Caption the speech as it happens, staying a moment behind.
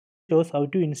shows how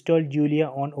to install Julia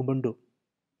on Ubuntu.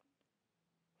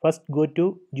 First go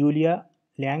to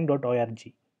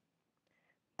julialang.org.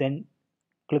 Then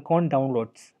click on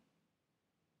downloads.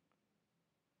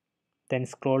 Then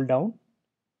scroll down.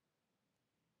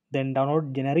 Then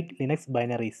download generic Linux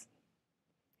binaries.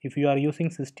 If you are using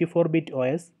 64-bit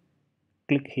OS,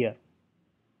 click here.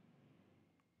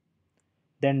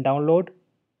 Then download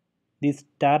this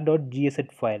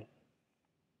star.gz file.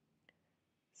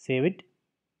 Save it.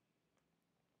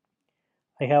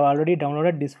 I have already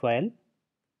downloaded this file.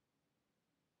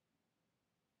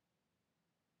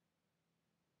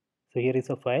 So here is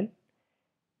a file.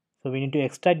 So we need to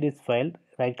extract this file.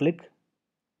 Right click.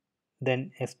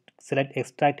 Then select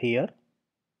extract here.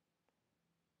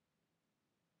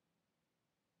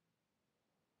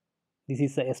 This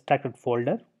is the extracted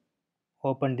folder.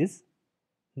 Open this.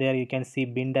 There you can see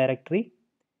bin directory.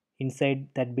 Inside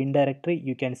that bin directory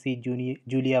you can see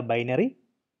Julia binary.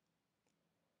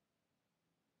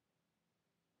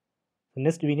 So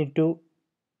next we need to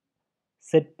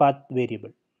set path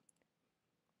variable.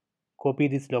 Copy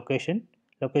this location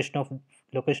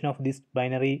of this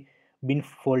binary bin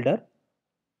folder.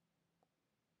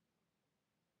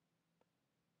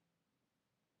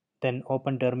 Then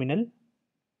open terminal.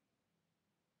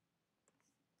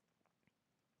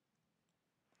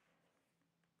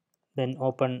 Then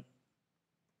open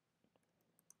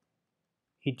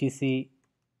etc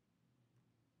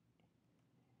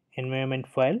environment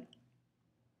file.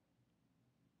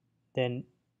 Then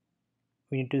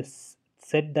we need to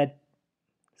set the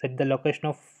location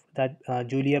of that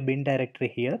Julia bin directory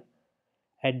here.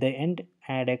 At the end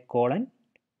add a colon.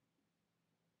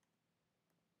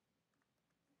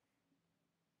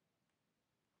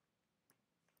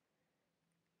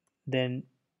 Then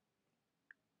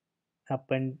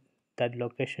append that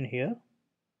location here.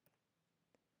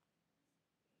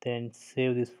 Then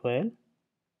save this file.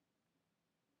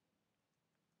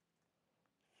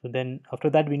 So then after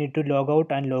that we need to log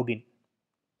out and log in,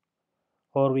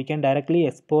 or we can directly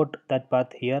export that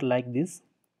path here like this.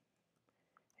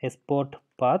 Export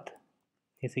path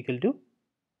is equal to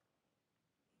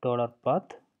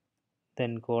 $path,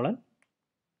 then colon,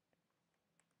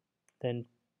 then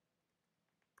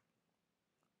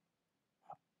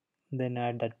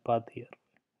add that path here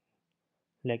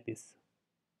like this.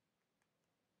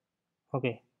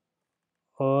 Okay,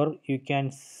 or you can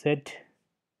set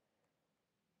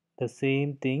the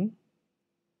same thing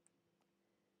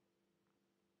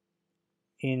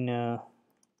in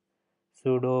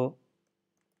sudo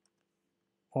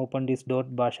open this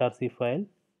 .bashrc file.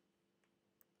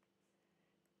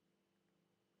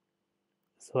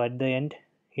 So at the end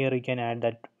here you can add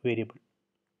that variable.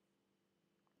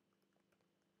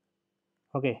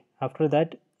 Okay, after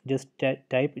that just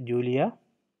type Julia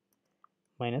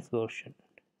minus version.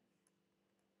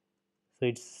 So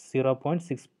it's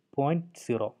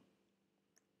 0.6.0.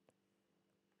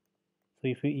 So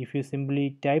if you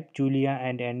simply type Julia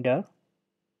and enter,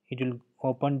 it will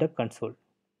open the console.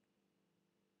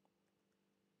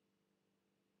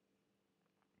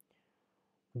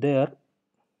 There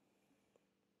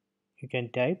you can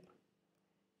type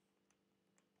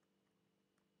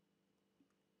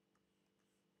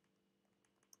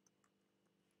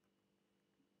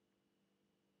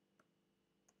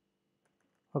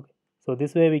okay. So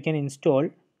this way we can install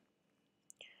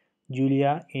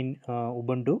Julia in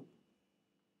Ubuntu.